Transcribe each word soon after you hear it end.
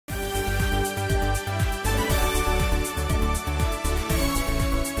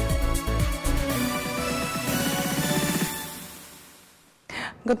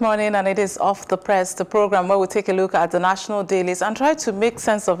Good morning, and it is Off the Press, the program where we take a look at the national dailies and try to make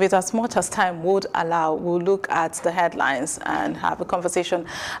sense of it as much as time would allow. We'll look at the headlines and have a conversation.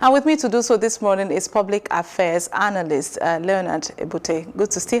 And with me to do so this morning is Public Affairs Analyst Leonard Ebute.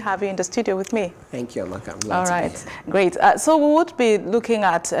 Good to still have you in the studio with me. Thank you, Amaka. I'm glad to be here. Great. So we would be looking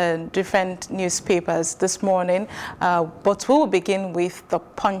at different newspapers this morning, but we will begin with the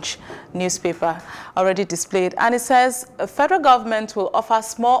Punch newspaper already displayed. And it says, federal government will offer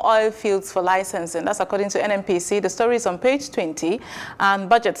small oil fields for licensing. That's according to NNPC. The story is on page 20. And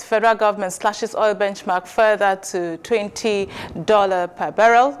budget, federal government slashes oil benchmark further to $20 per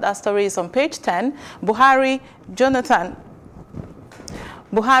barrel. That story is on page 10. Buhari, Jonathan,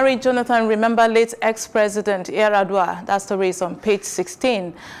 remember late ex-president Yar'Adua. That story is on page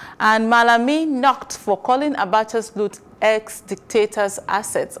 16. And Malami knocked for calling Abacha's loot ex-dictator's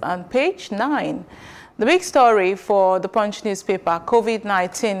assets on page 9. The big story for the Punch newspaper,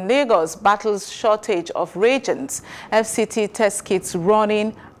 COVID-19, Lagos battles shortage of reagents, FCT test kits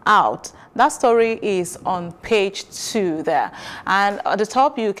running out. That story is on page 2 there. And at the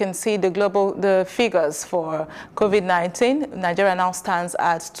top, you can see the figures for COVID-19. Nigeria now stands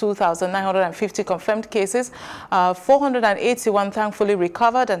at 2,950 confirmed cases, 481 thankfully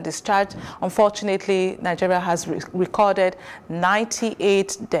recovered and discharged. Unfortunately, Nigeria has recorded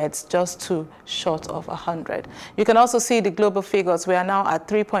 98 deaths, just 2 short of 100. You can also see the global figures. We are now at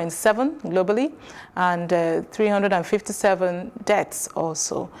 3.7 globally and 357 deaths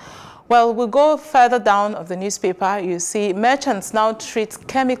also. Well, we'll go further down of the newspaper. You see merchants now treat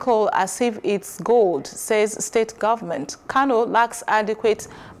chemical as if it's gold, says state government. Kano lacks adequate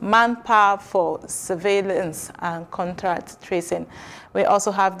manpower for surveillance and contract tracing. We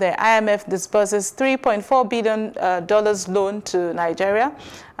also have the IMF disburses $3.4 billion loan to Nigeria.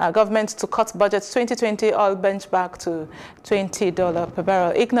 Government to cut budget 2020 oil benchmark to $20 per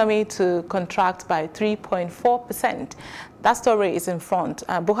barrel. Economy to contract by 3.4%. That story is in front.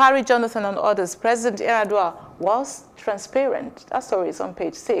 Buhari, Jonathan, and others. President Yar'Adua was transparent. That story is on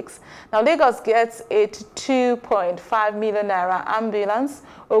page 6. Now, Lagos gets a 2.5 million naira ambulance.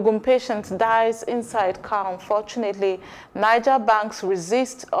 Ogun patient dies inside car. Unfortunately, Niger banks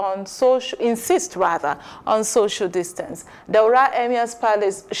insist on social distance. Daura Emir's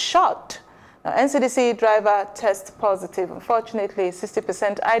palace shot. Now, NCDC driver tests positive. Unfortunately,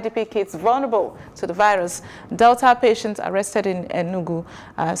 60% IDP kids vulnerable to the virus. Delta patients arrested in Enugu.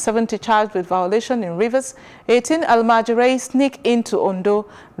 70 charged with violation in Rivers. 18 Almajirai sneak into Ondo.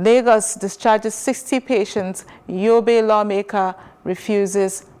 Lagos discharges 60 patients. Yobe lawmaker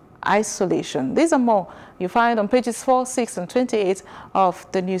refuses isolation. These are more you find on pages 4, 6, and 28 of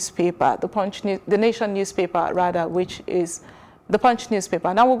the newspaper, the Nation newspaper, rather, which is the Punch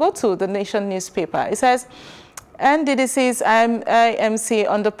newspaper. Now we'll go to the Nation newspaper. It says, NDDC's IMC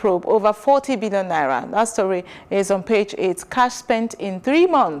under probe, over 40 billion naira. That story is on page 8. Cash spent in 3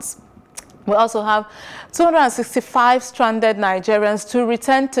 months. We also have 265 stranded Nigerians to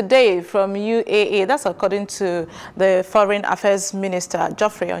return today from UAE. That's according to the Foreign Affairs Minister,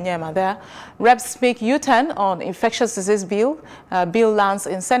 Geoffrey Onyema there. Reps make U-turn on infectious disease bill. Bill lands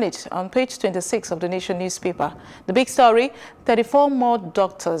in Senate on page 26 of the Nation newspaper. The big story, 34 more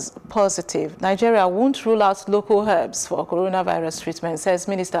doctors positive. Nigeria won't rule out local herbs for coronavirus treatment, says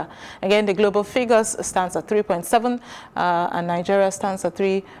Minister. Again, the global figures stands at 3.7 and Nigeria stands at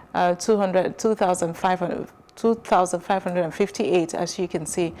 2,558, as you can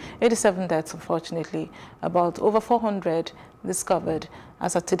see. 87 deaths, unfortunately. About over 400 discovered.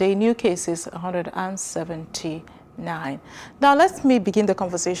 As of today, new cases, 179. Now, let me begin the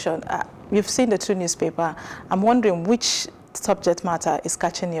conversation. You've seen the 2 newspapers. I'm wondering which subject matter is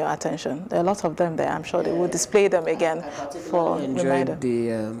catching your attention. There are a lot of them there. I'm sure they will display them again for reminder.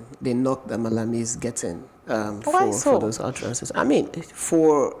 the knock that Malami is getting for those utterances. I mean,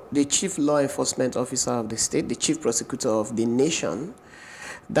 for the chief law enforcement officer of the state, the chief prosecutor of the nation,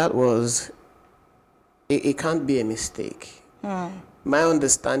 that was, it can't be a mistake. My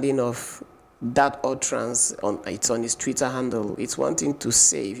understanding of that utterance, it's on his Twitter handle. It's one thing to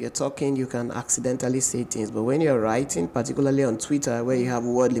say. If you're talking, you can accidentally say things. But when you're writing, particularly on Twitter, where you have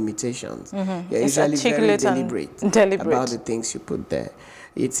word limitations, you're usually very deliberate about the things you put there.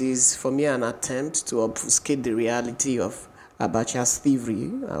 It is, for me, an attempt to obfuscate the reality of Abacha's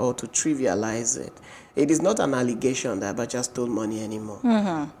thievery or to trivialize it. It is not an allegation that Abacha stole money anymore.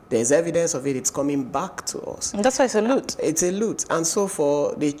 There's evidence of it. It's coming back to us. And that's why it's a loot. It's a loot. And so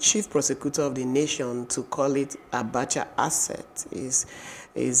for the chief prosecutor of the nation to call it Abacha asset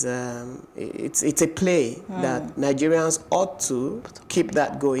it's a play that Nigerians ought to keep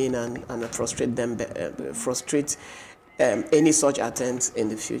that going and frustrate them, frustrate any such attempts in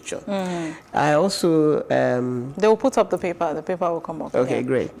the future. I also... they will put up the paper. The paper will come up. Okay,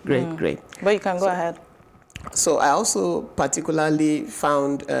 great. But you can go ahead. So I also particularly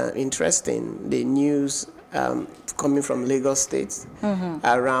found interesting the news coming from Lagos State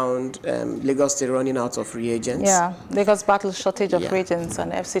around Lagos State running out of reagents. Yeah, Lagos battle shortage of reagents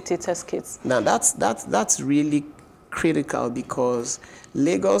and FCT test kits. Now that's really critical because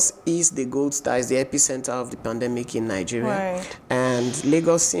Lagos is the gold star, is the epicenter of the pandemic in Nigeria. Right. And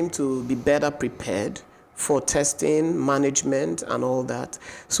Lagos seemed to be better prepared for testing, management, and all that.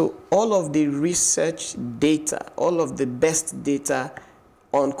 So all of the research data, all of the best data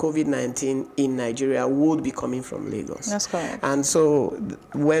on COVID-19 in Nigeria would be coming from Lagos. That's correct. And so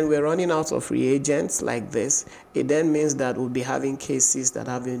when we're running out of reagents like this, it then means that we'll be having cases that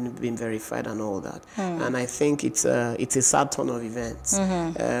haven't been verified and all that. And I think it's a sad turn of events.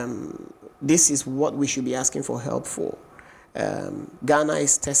 This is what we should be asking for help for. Ghana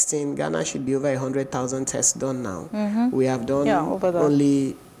is testing. Ghana should be over 100,000 tests done now. We have done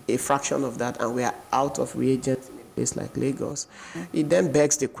only a fraction of that, and we are out of reagents in a place like Lagos. It then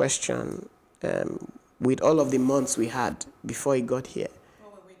begs the question, with all of the months we had before it got here,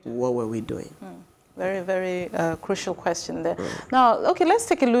 what were we doing? Very, very crucial question there. Now, okay, let's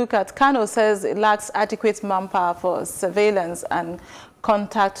take a look at Kano says it lacks adequate manpower for surveillance and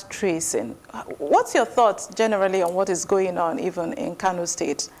contact tracing. What's your thoughts generally on what is going on even in Kano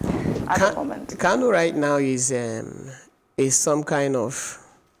State at the moment? Kano right now is some kind of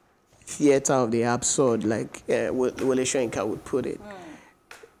theater of the absurd, like Wole Soyinka would put it.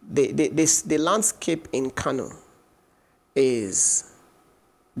 The landscape in Kano is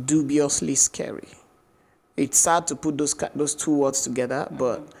dubiously scary. It's sad to put those two words together,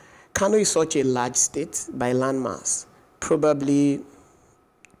 but Kano is such a large state by landmass, probably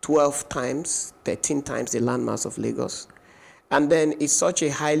 12 times, 13 times the landmass of Lagos. And then it's such a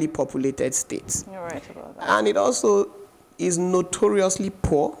highly populated state. You're right about that. And it also is notoriously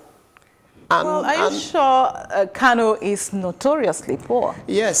poor. And, well, are you sure Kano is notoriously poor?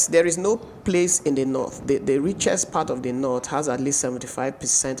 Yes, there is no place in the north. The richest part of the north has at least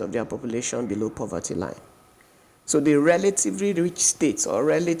 75% of their population below poverty line. So the relatively rich states or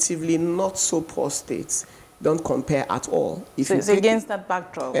relatively not so poor states don't compare at all. So it's against that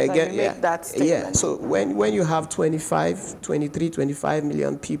backdrop that you make that statement. Yeah, so when you have 25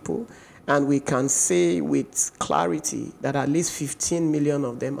 million people, and we can say with clarity that at least 15 million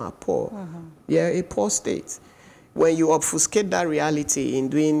of them are poor, yeah, a poor state. When you obfuscate that reality in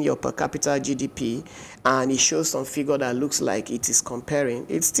doing your per capita GDP, and it shows some figure that looks like it is comparing,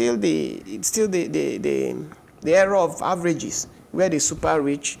 it's still the era of averages, where the super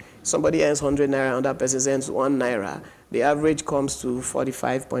rich, somebody earns 100 naira, another person earns 1 naira. The average comes to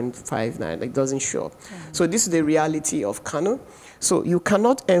 45.59. It doesn't show up. So this is the reality of Kano. So you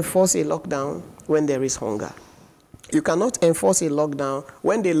cannot enforce a lockdown when there is hunger. You cannot enforce a lockdown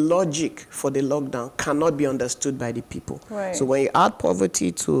when the logic for the lockdown cannot be understood by the people. Right. So when you add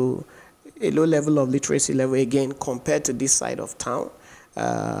poverty to a low level of literacy level, again, compared to this side of town,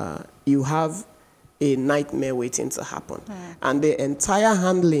 you have a nightmare waiting to happen. And the entire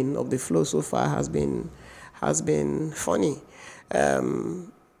handling of the flow so far has been funny.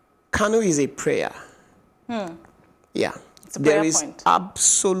 Kano is a prayer. Yeah. It's a prayer there is point.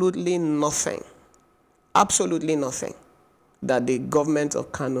 absolutely nothing that the government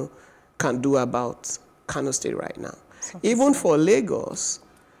of Kano can do about Kano State right now. Even for Lagos,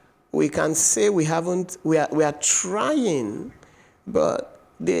 we can say we are trying, but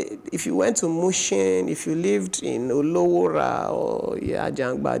if you went to Mushin, if you lived in Olowora or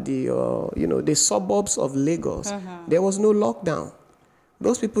Ajangbadi or the suburbs of Lagos, there was no lockdown.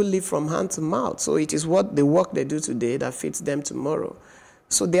 Those people live from hand to mouth. So it is the work they do today that fits them tomorrow.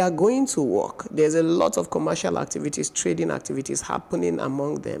 So they are going to work. There's a lot of commercial activities, trading activities happening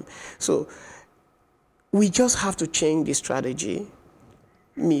among them. So we just have to change the strategy.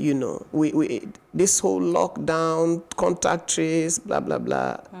 This whole lockdown, contact trace, blah, blah,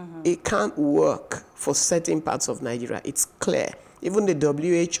 blah, it can't work for certain parts of Nigeria. It's clear. Even the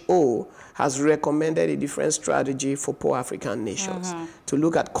WHO has recommended a different strategy for poor African nations, to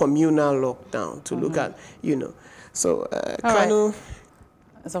look at communal lockdown, to look at, So Kano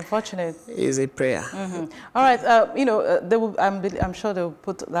it's unfortunate. Is a prayer. All right, I'm sure they will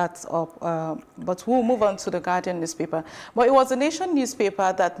put that up, but we'll move on to the Guardian newspaper. But it was the Nation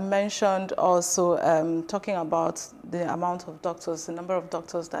newspaper that mentioned also talking about the amount of doctors, the number of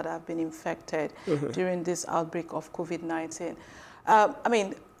doctors that have been infected during this outbreak of COVID-19.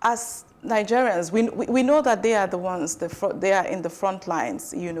 as Nigerians, we know that they are the ones, they are in the front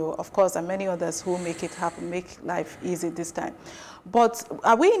lines, you know, of course, and many others who make it happen, make life easy this time. But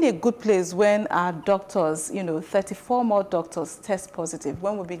are we in a good place when our doctors, you know, 34 more doctors test positive,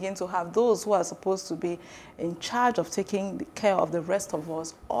 when we begin to have those who are supposed to be in charge of taking care of the rest of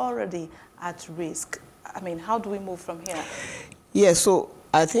us already at risk? I mean, how do we move from here? Yeah, so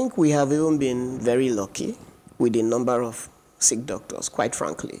I think we have even been very lucky with the number of sick doctors, quite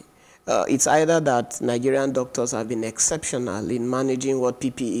frankly. It's either that Nigerian doctors have been exceptional in managing what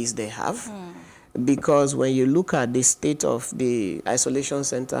PPEs they have, because when you look at the state of the isolation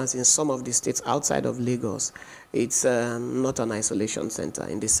centers in some of the states outside of Lagos, it's not an isolation center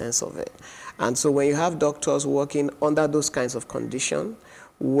in the sense of it. And so when you have doctors working under those kinds of conditions,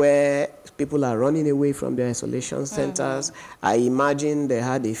 where people are running away from their isolation centers, I imagine they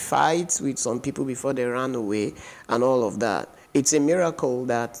had a fight with some people before they ran away and all of that. It's a miracle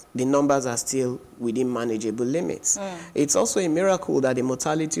that the numbers are still within manageable limits. It's also a miracle that the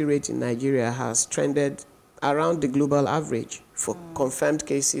mortality rate in Nigeria has trended around the global average for confirmed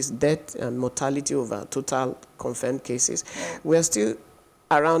cases, death and mortality over total confirmed cases. We're still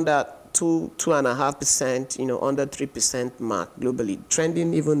around that 2.5%, you know, under 3% mark globally,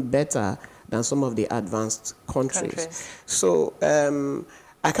 trending even better than some of the advanced countries. So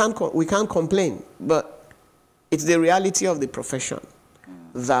we can't complain, but it's the reality of the profession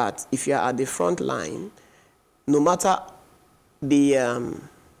that if you are at the front line, no matter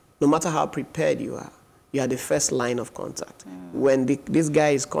how prepared you are the first line of contact. When this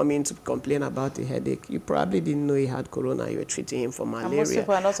guy is coming to complain about a headache, you probably didn't know he had corona. You were treating him for malaria. And most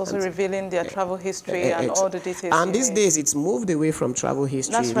people are not also revealing their travel history and all the details. And these days, it's moved away from travel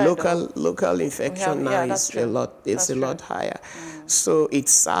history. That's right, local infection now is a lot higher. So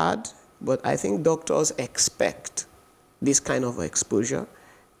it's sad. But I think doctors expect this kind of exposure,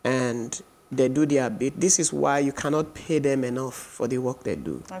 and they do their bit. This is why you cannot pay them enough for the work they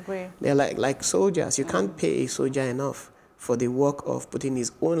do. I agree. They're like soldiers. You can't pay a soldier enough for the work of putting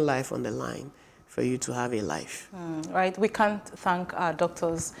his own life on the line for you to have a life. Right. We can't thank our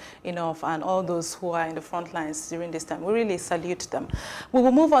doctors enough and all those who are in the front lines during this time. We really salute them. We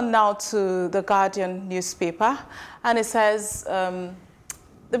will move on now to the Guardian newspaper, and it says,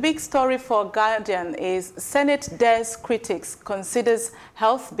 the big story for Guardian is Senate dares critics, considers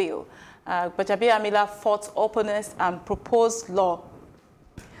health bill. Bajabi Amila fought openness and proposed law.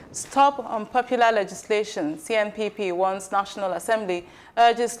 Stop unpopular legislation. CNPP wants National Assembly,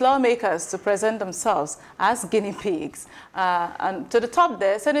 urges lawmakers to present themselves as guinea pigs. And to the top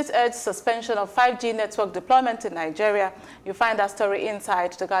there, Senate urged suspension of 5G network deployment in Nigeria. You find that story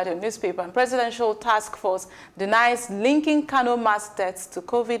inside the Guardian newspaper. And Presidential Task Force denies linking Kano mass deaths to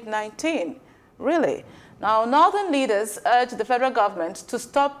COVID-19. Really? Now, northern leaders urge the federal government to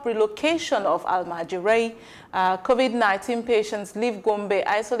stop relocation of Almajirai. COVID-19 patients leave Gombe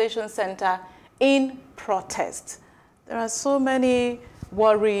Isolation Center in protest. There are so many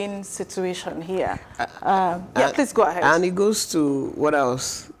worrying situations here. Please go ahead. And it goes to what I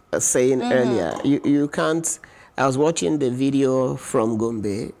was saying earlier. You can't... I was watching the video from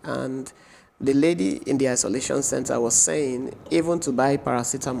Gombe, and the lady in the isolation center was saying even to buy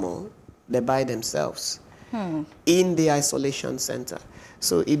paracetamol, they buy themselves in the isolation center.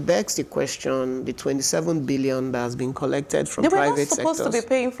 So it begs the question, the 27 billion that has been collected from private sectors. They were not supposed to be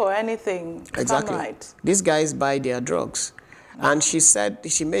paying for anything. Exactly. Right. These guys buy their drugs. And she said,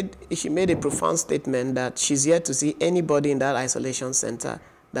 she made a profound statement that she's yet to see anybody in that isolation center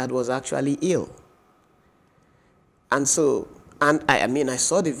that was actually ill. And so, I mean, I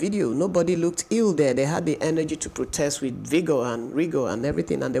saw the video. Nobody looked ill there. They had the energy to protest with vigor and rigor and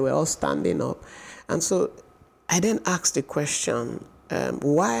everything, and they were all standing up. And so I then asked the question,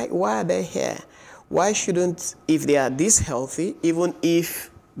 why are they here? Why shouldn't, if they are this healthy, even if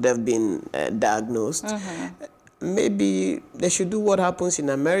they've been diagnosed, maybe they should do what happens in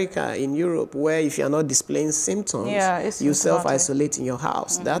America, in Europe, where if you're not displaying symptoms, you self-isolate in your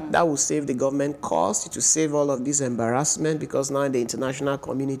house. That will save the government cost. It will save all of this embarrassment, because now the international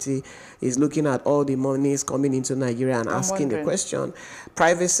community is looking at all the monies coming into Nigeria and asking the question.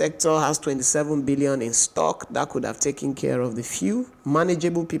 Private sector has 27 billion in stock that could have taken care of the few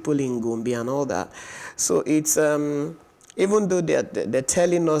manageable people in Gombe and all that. So it's... even though they're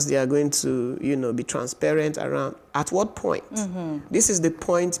telling us they are going to, be transparent around, at what point? This is the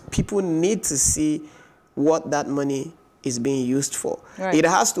point. People need to see what that money is being used for. Right. It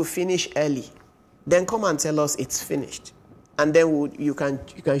has to finish early. Then come and tell us it's finished. And then you can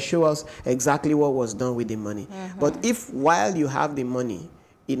show us exactly what was done with the money. But if while you have the money,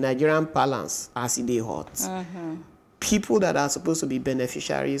 in Nigerian parlance, as it is hot, people that are supposed to be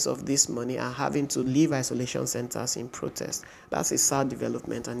beneficiaries of this money are having to leave isolation centers in protest. That's a sad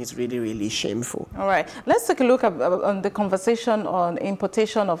development, and it's really, really shameful. All right. Let's take a look at on the conversation on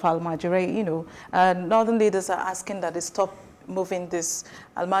importation of almajiri. You know, northern leaders are asking that they stop moving this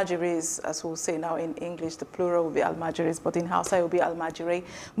almajiris, as we'll say now in English, the plural will be almajiris, but in Hausa it will be almajiri,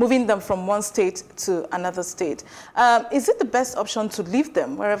 moving them from one state to another state. Is it the best option to leave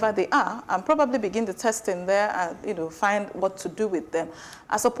them wherever they are and probably begin the testing there and, you know, find what to do with them,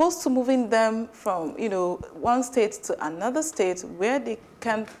 as opposed to moving them from, you know, one state to another state where they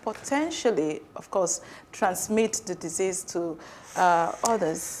can potentially, of course, transmit the disease to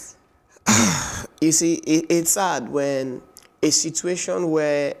others? You see, it's sad when a situation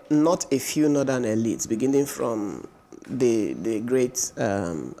where not a few northern elites, beginning from the great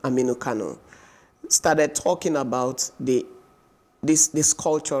Amaka Kano, started talking about this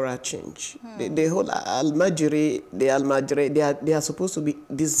cultural change. The whole Almajiri, they are supposed to be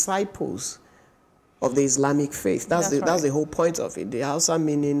disciples of the Islamic faith. That's the whole point of it. The Hausa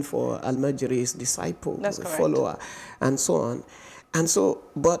meaning for Almajiri is disciple, follower, and so on. And so,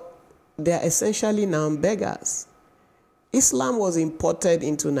 but they are essentially now beggars. Islam was imported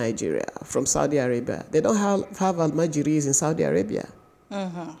into Nigeria from Saudi Arabia. They don't have almajiris in Saudi Arabia.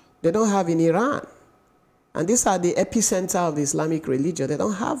 They don't have in Iran. And these are the epicenter of the Islamic religion. They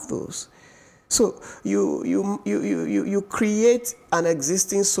don't have those. So you create an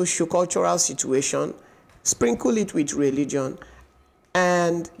existing socio-cultural situation, sprinkle it with religion,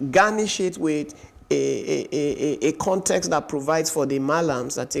 and garnish it with a context that provides for the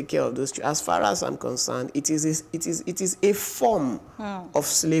malams that take care of those. As far as I'm concerned, it is a form of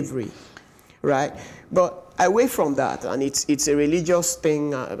slavery, right? But away from that, and it's a religious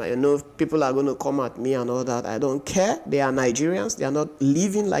thing. I know people are going to come at me and all that. I don't care. They are Nigerians. They are not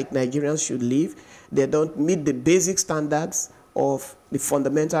living like Nigerians should live. They don't meet the basic standards of the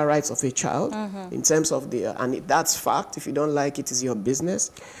fundamental rights of a child in terms of and that's fact. If you don't like it, it's your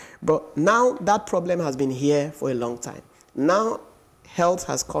business. But now that problem has been here for a long time. Now health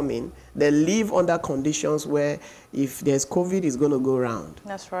has come in. They live under conditions where if there's COVID, it's going to go around.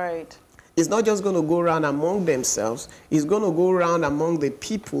 That's right. It's not just going to go around among themselves. It's going to go around among the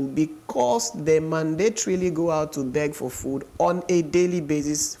people because they mandatorily go out to beg for food on a daily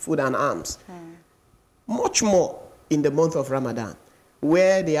basis, food and arms. Much more in the month of Ramadan,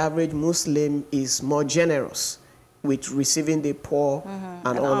 where the average Muslim is more generous with receiving the poor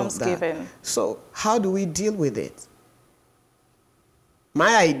and all of that. Giving. So how do we deal with it?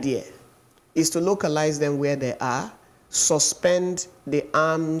 My idea is to localize them where they are, suspend the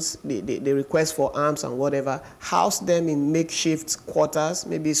arms, the request for arms and whatever, house them in makeshift quarters,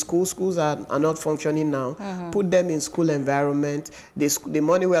 maybe schools are not functioning now, put them in school environment, the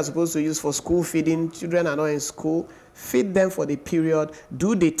money we are supposed to use for school feeding, children are not in school, feed them for the period,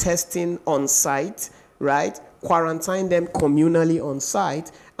 do the testing on site, right? Quarantine them communally on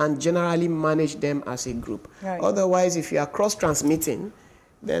site, and generally manage them as a group. Right. Otherwise, if you are cross-transmitting,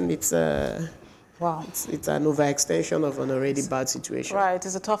 then it's an overextension of an already bad situation. Right,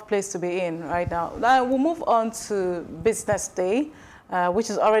 it's a tough place to be in right now. Now we'll move on to Business Day, which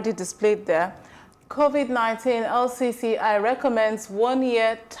is already displayed there. COVID-19 LCCI recommends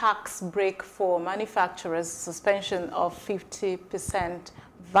 1-year tax break for manufacturers, suspension of 50%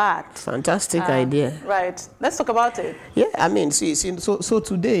 VAT. Fantastic idea. Right. Let's talk about it. Yeah, I mean, so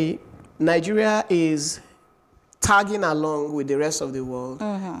today, Nigeria is tagging along with the rest of the world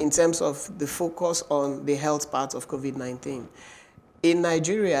in terms of the focus on the health part of COVID-19. In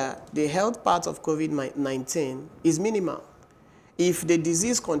Nigeria, the health part of COVID-19 is minimal. If the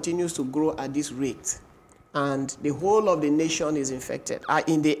disease continues to grow at this rate and the whole of the nation is infected,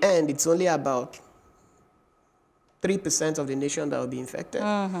 in the end, it's only about 3% of the nation that will be infected.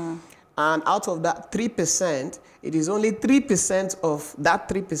 And out of that 3%, it is only 3% of that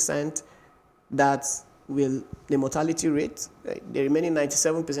 3% that will, the mortality rate, the remaining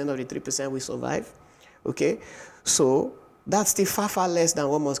 97% of the 3% will survive. Okay? So that's still far, far less than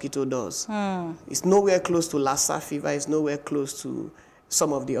what mosquito does. It's nowhere close to Lassa fever. It's nowhere close to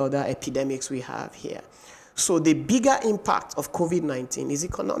some of the other epidemics we have here. So the bigger impact of COVID-19 is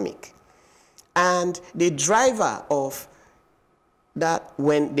economic. And the driver of that,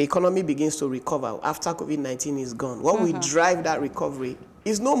 when the economy begins to recover after COVID-19 is gone, what will drive that recovery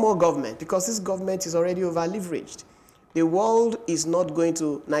is no more government, because this government is already over-leveraged. The world is not going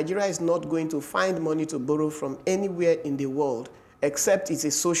to, Nigeria is not going to find money to borrow from anywhere in the world, except it's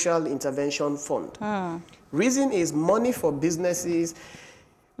a social intervention fund. Reason is money for businesses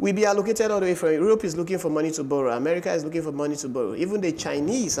will be allocated all the way from Europe is looking for money to borrow. America is looking for money to borrow. Even the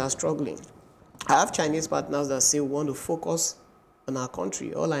Chinese are struggling. I have Chinese partners that say we want to focus on our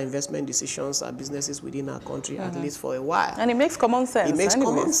country. All our investment decisions are businesses within our country, at least for a while. And it makes common sense. It makes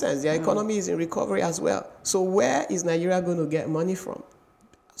common sense. Their economy is in recovery as well. So where is Nigeria going to get money from?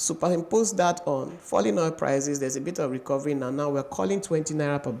 Superimpose that on falling oil prices, there's a bit of recovery now. Now we're calling 20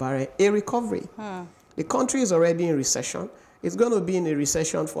 naira per barrel a recovery. The country is already in recession. It's going to be in a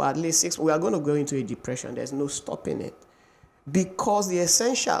recession for at least 6 months. We are going to go into a depression. There's no stopping it. Because the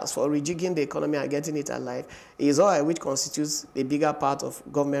essentials for rejigging the economy and getting it alive is oil, which constitutes a bigger part of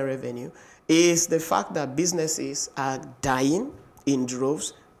government revenue, is the fact that businesses are dying in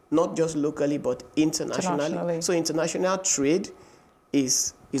droves, not just locally, but internationally. So international trade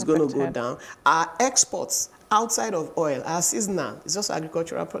is going to go down. Our exports outside of oil are seasonal. It's just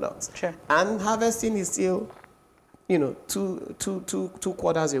agricultural products. Sure. And harvesting is still, you know, two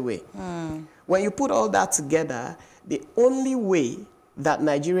quarters away. When you put all that together, the only way that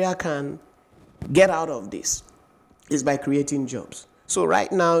Nigeria can get out of this is by creating jobs. So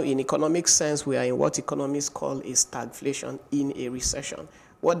right now, in economic sense, we are in what economists call a stagflation, in a recession.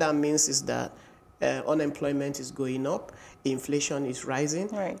 What that means is that unemployment is going up, inflation is rising,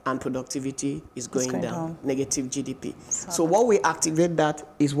 and productivity is going down, negative GDP. So what we activate that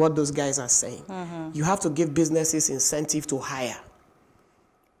is what those guys are saying. You have to give businesses incentive to hire.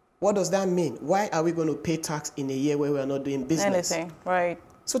 What does that mean? Why are we going to pay tax in a year where we are not doing business? Anything, right.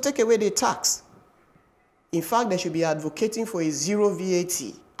 So take away the tax. In fact, they should be advocating for a zero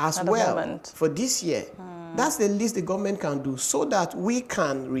VAT as well for this year. That's the least the government can do, so that we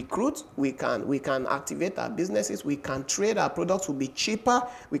can recruit, we can activate our businesses, we can trade, our products will be cheaper,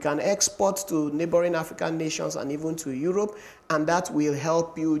 we can export to neighboring African nations and even to Europe, and that will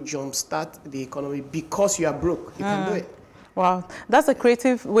help you jumpstart the economy because you are broke. You can do it. Wow, that's a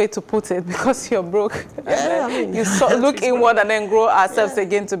creative way to put it, because you're broke. Yeah, I mean, you look inward and then grow ourselves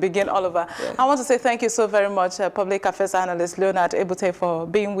again to begin all over. I want to say thank you so very much, Public Affairs Analyst Leonard Ebute, for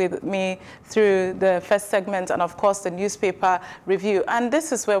being with me through the first segment and, of course, the newspaper review. And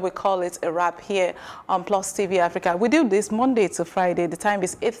this is where we call it a wrap here on Plus TV Africa. We do this Monday to Friday. The time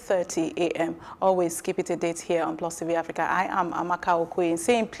is 8:30 a.m. Always keep it a date here on Plus TV Africa. I am Amaka Okoye,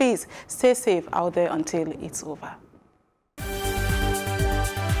 saying please stay safe out there until it's over.